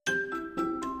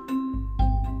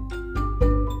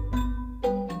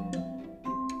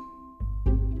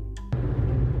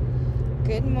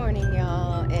Good morning,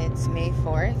 y'all. It's May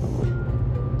 4th,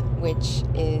 which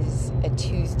is a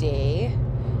Tuesday,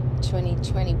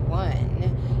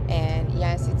 2021. And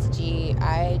yes, it's G.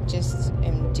 I just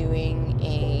am doing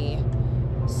a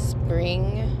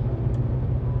spring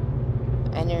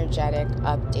energetic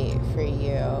update for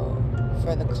you,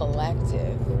 for the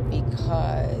collective,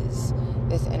 because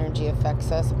this energy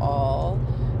affects us all.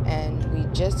 And we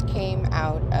just came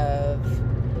out of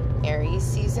Aries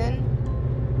season.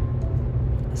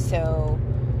 So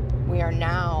we are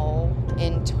now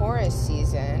in Taurus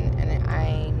season, and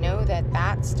I know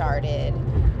that started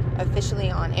officially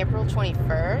on April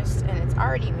 21st, and it's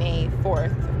already May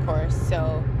 4th, of course.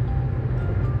 So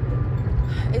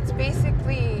it's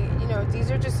basically, these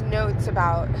are just notes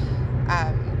about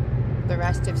the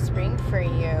rest of spring for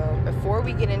you before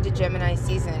we get into Gemini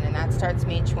season, and that starts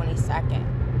May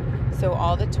 22nd. So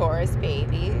all the Taurus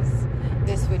babies,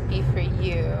 this would be for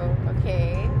you,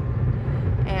 okay?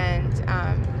 And,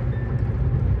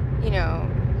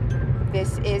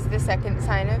 this is the second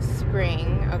sign of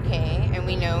spring, okay? And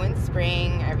we know in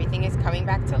spring, everything is coming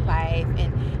back to life,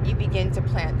 and you begin to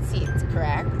plant seeds,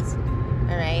 correct?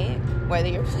 All right? Whether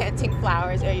you're planting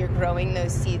flowers or you're growing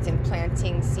those seeds and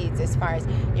planting seeds as far as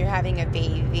you're having a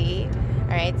baby,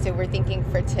 all right? So we're thinking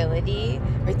fertility.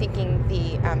 We're thinking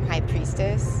the high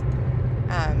priestess.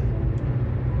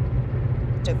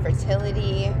 So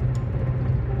fertility.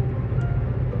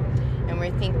 And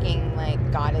we're thinking like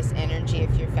goddess energy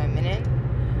if you're feminine.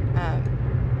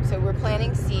 So we're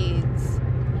planting seeds,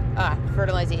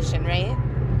 fertilization, right?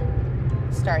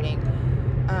 Starting.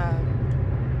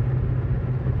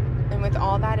 And with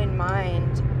all that in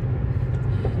mind,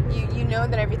 you know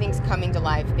that everything's coming to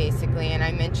life basically. And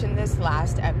I mentioned this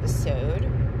last episode.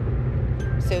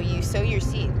 So you sow your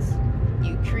seeds.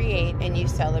 You create and you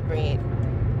celebrate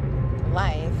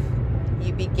life.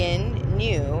 You begin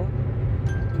new.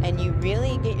 And you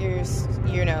really get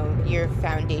your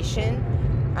foundation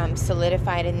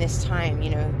solidified in this time.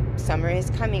 Summer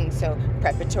is coming, so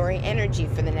preparatory energy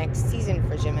for the next season,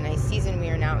 for Gemini season. We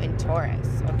are now in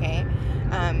Taurus, okay?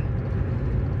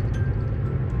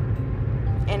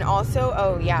 And also,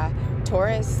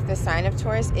 Taurus, the sign of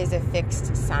Taurus is a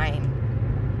fixed sign.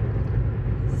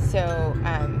 So,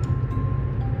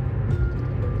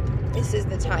 this is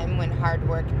the time when hard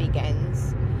work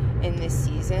begins in this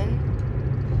season.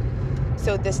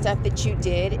 So the stuff that you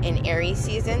did in Aries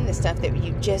season, the stuff that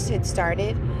you just had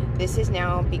started, this is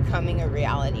now becoming a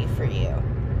reality for you,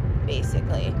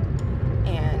 basically.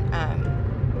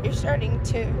 And you're starting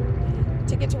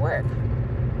to get to work.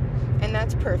 And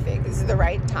that's perfect. This is the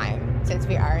right time since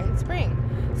we are in spring.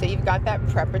 So you've got that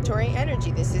preparatory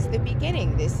energy. This is the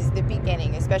beginning. This is the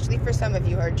beginning, especially for some of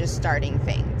you who are just starting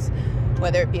things.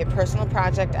 Whether it be a personal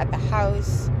project at the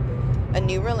house, a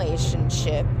new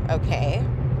relationship, okay?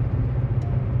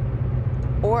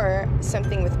 Or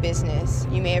something with business.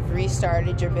 You may have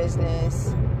restarted your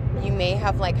business. You may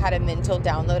have had a mental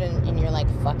download and you're like,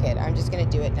 fuck it, I'm just gonna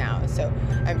do it now. So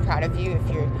I'm proud of you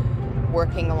if you're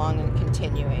working along and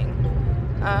continuing.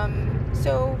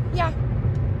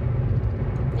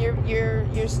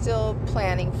 You're still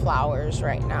planting flowers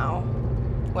right now,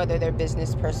 whether they're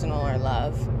business, personal, or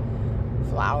love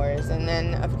flowers. And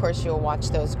then of course you'll watch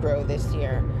those grow this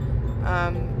year.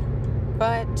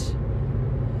 But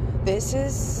this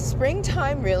is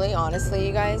springtime, really, honestly,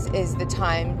 you guys, is the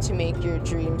time to make your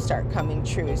dreams start coming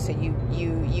true. So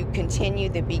you continue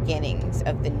the beginnings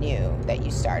of the new that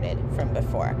you started from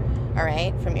before, all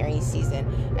right, from Aries season.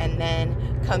 And then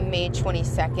come May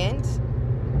 22nd,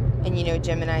 and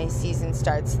Gemini season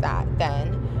starts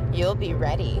then you'll be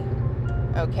ready,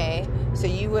 okay? So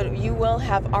you will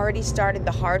have already started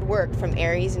the hard work from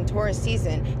Aries and Taurus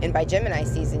season, and by Gemini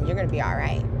season, you're going to be all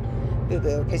right.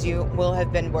 Because you will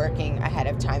have been working ahead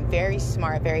of time. Very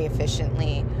smart, very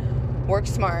efficiently. Work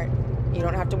smart. You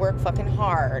don't have to work fucking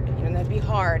hard. You don't have to be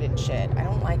hard and shit. I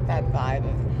don't like that vibe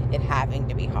of it having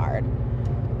to be hard.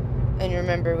 And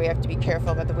remember, we have to be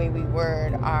careful about the way we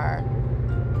word our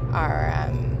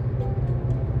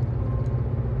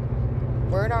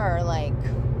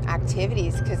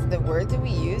activities, because the words that we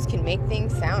use can make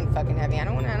things sound fucking heavy. I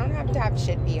don't have to have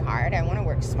shit be hard. I want to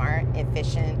work smart,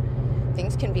 efficient.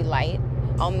 Things can be light.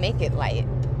 I'll make it light.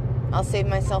 I'll save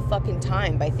myself fucking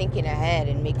time by thinking ahead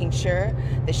and making sure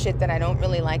the shit that I don't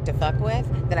really like to fuck with,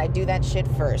 that I do that shit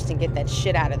first and get that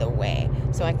shit out of the way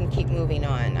so I can keep moving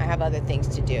on. I have other things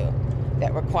to do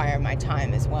that require my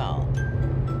time as well.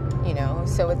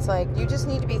 So it's like you just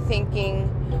need to be thinking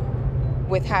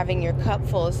with having your cup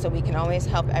full so we can always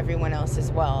help everyone else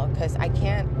as well. Because we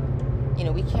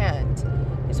can't.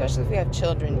 Especially if we have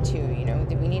children too,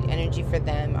 we need energy for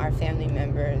them, our family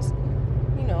members.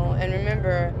 you know, and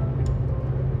remember,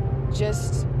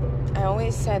 just, I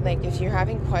always said, like, if you're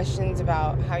having questions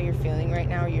about how you're feeling right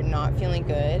now, or you're not feeling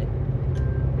good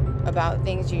about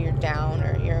things, you're down,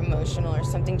 or you're emotional, or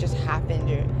something just happened,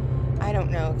 or I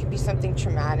don't know, it could be something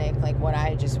traumatic, like what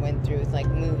I just went through with, like,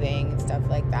 moving and stuff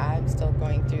like that. I'm still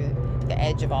going through the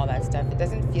edge of all that stuff. It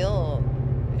doesn't feel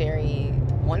very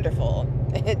wonderful.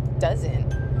 It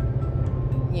doesn't,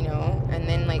 you know. And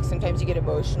then, like, sometimes you get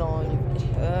emotional and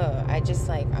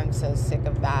I'm so sick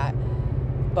of that.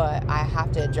 But I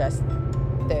have to address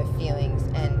the feelings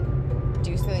and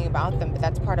do something about them. But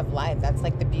that's part of life. That's,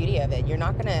 like, the beauty of it.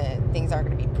 Things aren't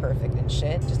gonna be perfect and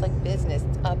shit. Just like business,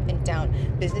 it's up and down.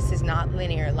 Business is not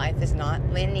linear. Life is not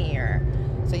linear.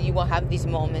 So you will have these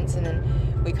moments, and then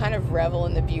we kind of revel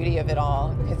in the beauty of it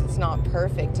all, because it's not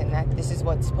perfect, and that this is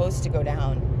what's supposed to go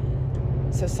down.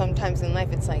 So sometimes in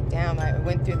life it's like, damn, I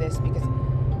went through this because,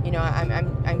 you know,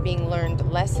 I'm being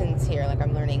learned lessons here. Like,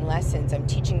 I'm learning lessons. I'm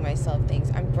teaching myself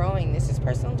things. I'm growing. This is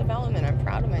personal development. I'm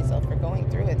proud of myself for going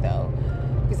through it, though,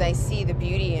 because I see the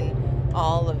beauty in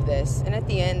all of this. And at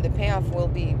the end, the payoff will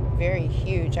be very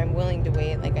huge. I'm willing to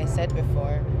wait, like I said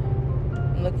before.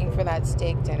 I'm looking for that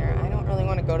steak dinner. I don't really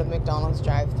want to go to the McDonald's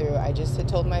drive-thru. I just had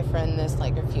told my friend this,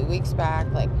 like, a few weeks back.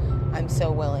 Like, I'm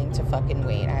so willing to fucking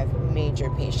wait. I have major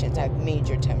patience. I have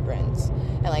major temperance.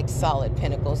 And, like, solid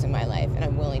pinnacles in my life. And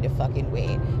I'm willing to fucking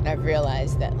wait. And I've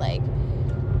realized that, like,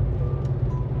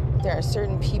 there are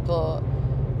certain people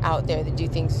out there that do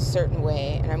things a certain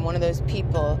way. And I'm one of those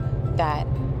people that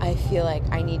I feel like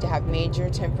I need to have major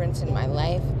temperance in my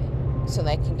life so that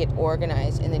I can get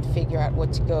organized and then figure out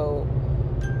what to go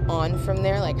on from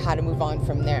there, like how to move on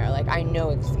from there. Like, I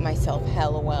know myself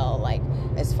hella well, like,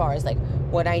 as far as, like,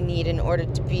 what I need in order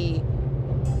to be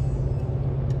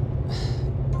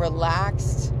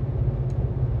relaxed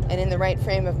and in the right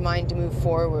frame of mind to move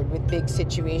forward with big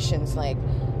situations. Like,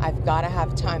 I've got to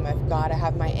have time. I've got to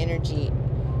have my energy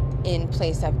in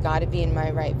place. I've got to be in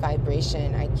my right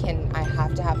vibration. I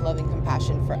have to have love and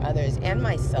compassion for others and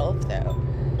myself, though.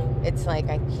 It's like,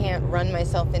 I can't run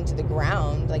myself into the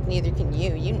ground. Like, neither can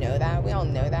you. You know that. We all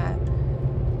know that.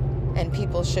 And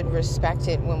people should respect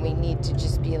it when we need to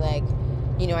just be like,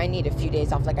 you know, I need a few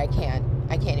days off. Like, I can't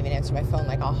even answer my phone.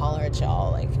 Like, I'll holler at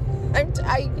y'all. Like, I'm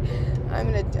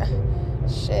gonna,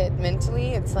 shit, mentally,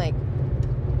 it's like,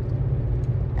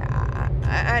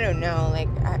 I don't know. Like,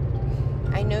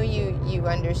 I know you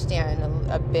understand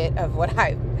a bit of what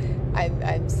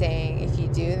I'm saying. If you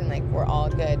do, then, like, we're all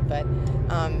good. But,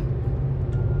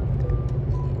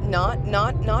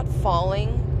 not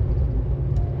falling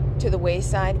to the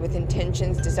wayside with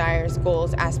intentions, desires,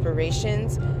 goals,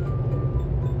 aspirations,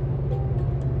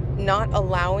 not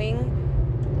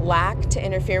allowing lack to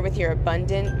interfere with your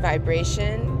abundant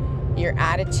vibration, your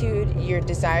attitude, your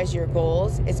desires, your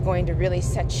goals, is going to really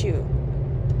set you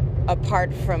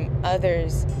apart from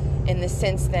others, in the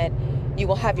sense that you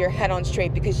will have your head on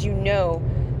straight, because you know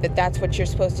that that's what you're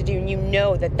supposed to do, and you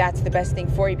know that that's the best thing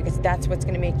for you, because that's what's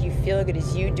going to make you feel good,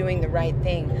 is you doing the right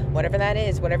thing, whatever that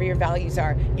is, whatever your values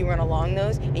are. You run along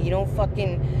those, and you don't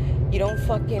fucking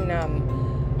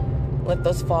let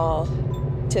those fall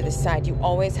to the side. You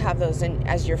always have those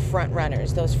as your front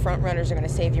runners. Those front runners are going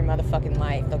to save your motherfucking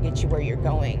life. They'll get you where you're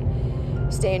going.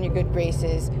 Stay in your good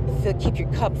graces. Keep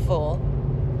your cup full,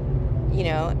 you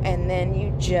know, and then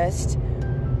you just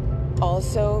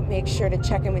also make sure to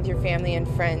check in with your family and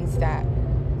friends that,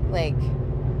 like,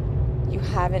 you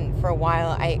haven't for a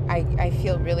while. I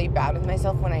feel really bad with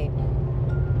myself when I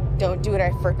don't do it.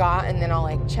 I forgot, and then I'll,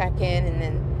 like, check in, and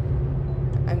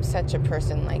then I'm such a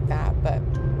person like that. But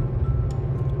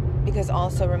because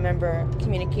also, remember,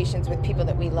 communications with people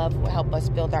that we love will help us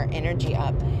build our energy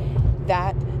up.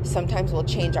 That sometimes will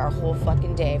change our whole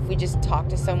fucking day. If we just talk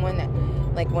to someone that,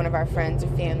 like, one of our friends or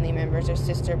family members, or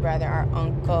sister, brother, our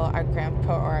uncle, our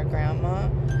grandpa, or our grandma,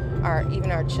 or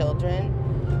even our children,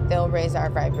 they'll raise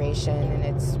our vibration. And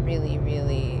it's really,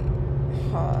 really,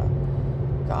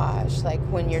 gosh, like,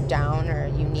 when you're down or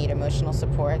you need emotional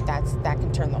support, that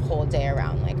can turn the whole day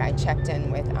around. Like, I checked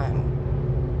in with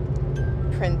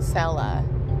Princella.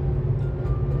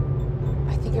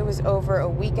 I think it was over a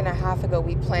week and a half ago.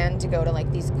 We planned to go to,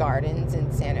 like, these gardens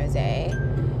in San Jose,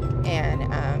 and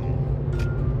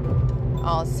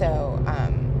also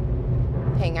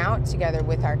hang out together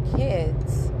with our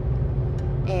kids.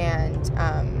 And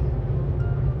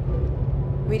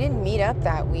we didn't meet up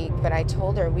that week, but I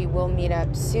told her we will meet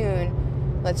up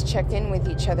soon. Let's check in with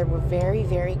each other. We're very,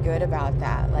 very good about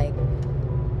that. Like,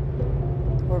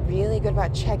 we're really good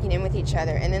about checking in with each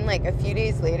other. And then, like, a few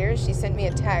days later, she sent me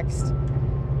a text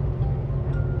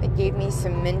that gave me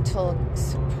some mental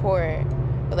support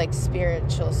but like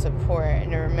spiritual support,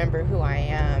 and to remember who I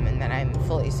am and that I'm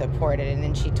fully supported. And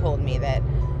then she told me that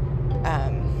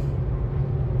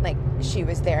like she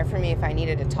was there for me if I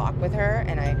needed to talk with her.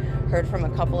 And I heard from a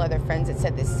couple other friends that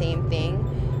said the same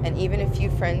thing, and even a few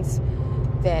friends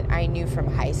that I knew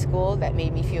from high school that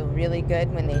made me feel really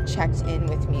good when they checked in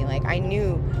with me. Like I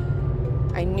knew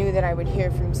that I would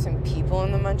hear from some people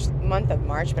in the month of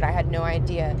March, but I had no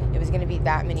idea it was going to be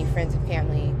that many friends and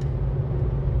family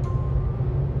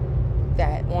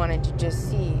that wanted to just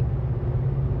see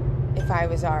if I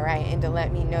was all right and to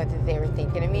let me know that they were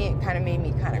thinking of me. It kind of made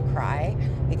me kind of cry,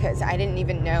 because I didn't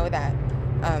even know that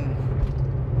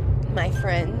my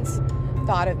friends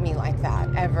thought of me like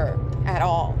that ever at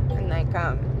all. And like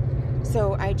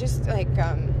so I just like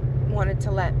wanted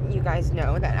to let you guys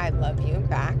know that I love you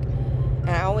back, and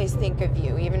I always think of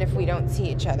you even if we don't see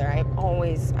each other.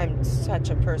 I'm such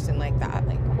a person like that.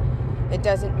 Like it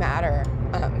doesn't matter.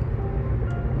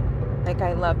 Like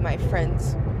I love my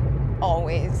friends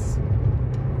always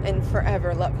and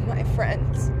forever. Love my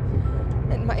friends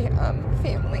and my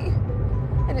family,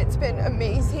 and it's been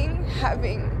amazing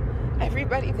having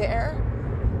everybody there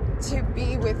to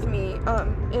be with me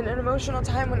in an emotional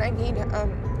time when I need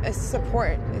a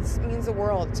support. It means the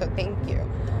world, so thank you.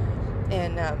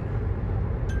 And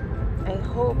I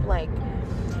hope like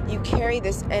you carry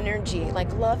this energy,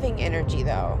 like loving energy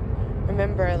though.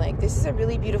 Remember, like, this is a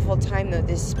really beautiful time, though,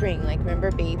 this spring. Like,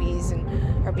 remember, babies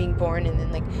are being born, and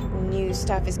then, like, new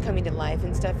stuff is coming to life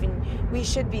and stuff, and we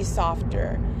should be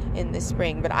softer in the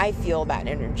spring. But I feel that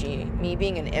energy. Me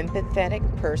being an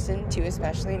empathetic person, too,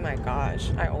 especially, my gosh,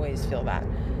 I always feel that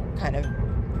kind of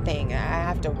thing. I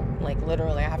have to, like,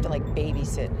 literally,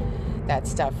 babysit that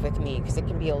stuff with me, because it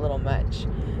can be a little much.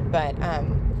 But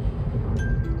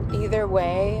either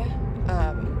way,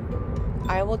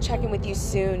 I will check in with you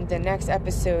soon. The next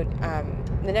episodes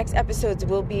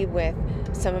will be with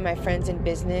some of my friends in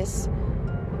business.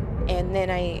 And then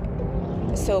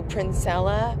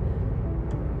Princella,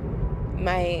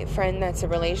 my friend that's a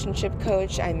relationship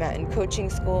coach, I met in coaching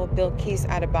school, Bilquis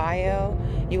Adebayo.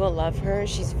 You will love her.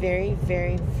 She's very,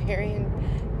 very, very,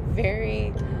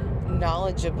 very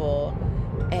knowledgeable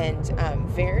and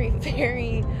very,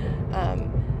 very...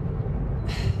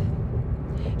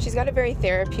 she's got a very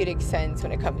therapeutic sense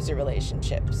when it comes to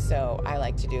relationships, so I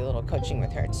like to do a little coaching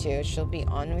with her too. She'll be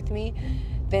on with me.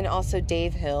 Then also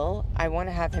Dave Hill, I want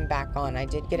to have him back on. I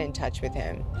did get in touch with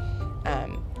him,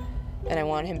 and I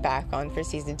want him back on for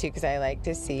season 2, because I like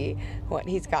to see what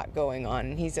he's got going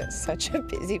on. He's such a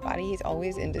busybody. He's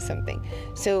always into something.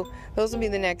 So those will be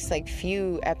the next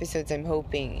few episodes, I'm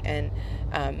hoping, and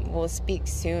we'll speak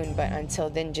soon. But until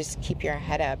then, just keep your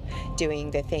head up, doing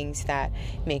the things that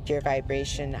make your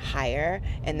vibration higher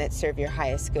and that serve your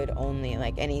highest good only.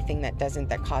 Like anything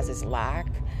that causes lack,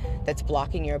 that's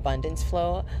blocking your abundance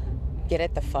flow, get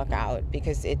it the fuck out,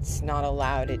 because it's not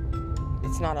allowed.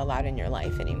 It's not allowed in your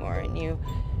life anymore. And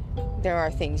there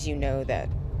are things that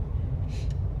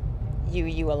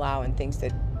you allow, and things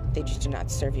that they just do not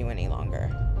serve you any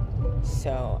longer.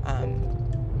 So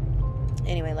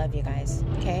anyway, love you guys.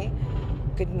 Okay,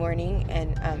 good morning.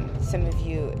 And some of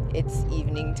you, it's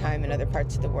evening time in other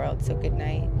parts of the world, so good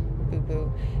night, boo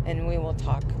boo. And we will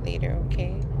talk later,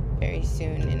 okay, very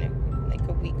soon, in a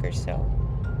week or so.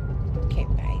 Okay,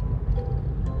 bye.